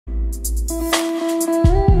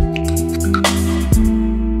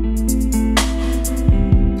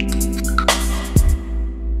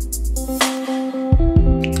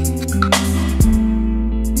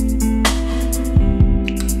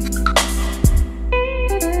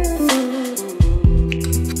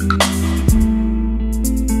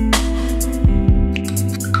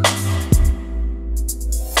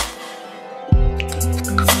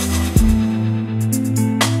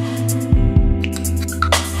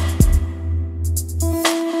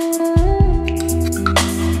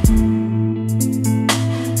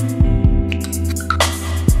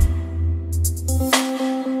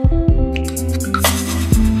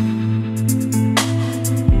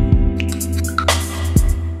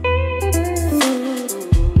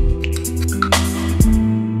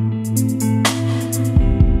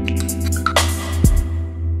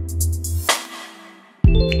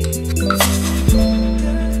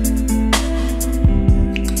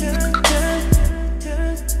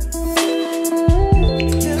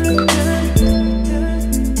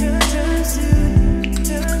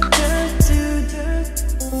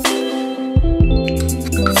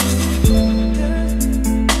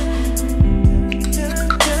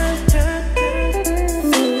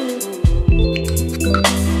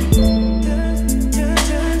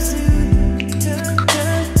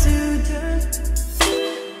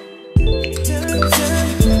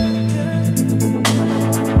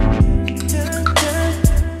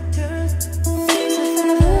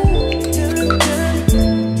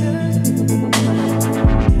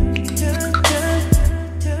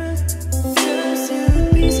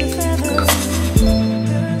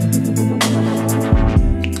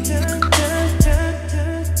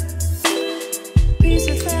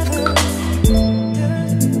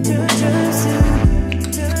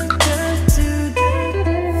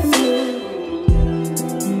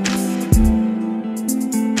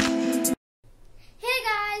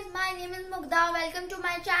Mugdha. Welcome to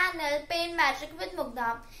my channel Paint Magic with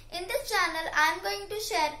Mugdha. In this channel I am going to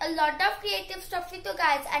share a lot of creative stuff with you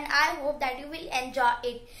guys and I hope that you will enjoy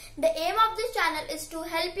it. The aim of this channel is to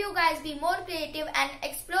help you guys be more creative and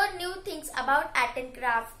explore new things about art and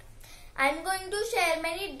craft. I am going to share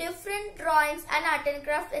many different drawings and art and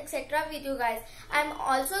craft etc. with you guys. I am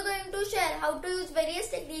also going to share how to use various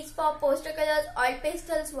techniques for poster colors, oil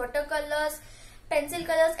pastels, watercolors, pencil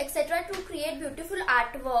colors etc. to create beautiful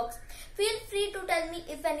artworks. Feel free to tell me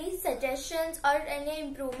if any suggestions or any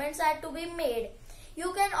improvements are to be made.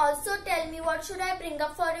 You can also tell me what should I bring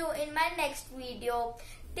up for you in my next video.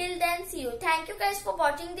 Till then, see you. Thank you guys for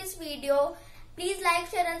watching this video. Please like,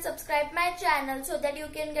 share and subscribe my channel so that you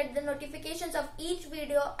can get the notifications of each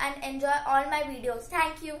video and enjoy all my videos.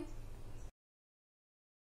 Thank you.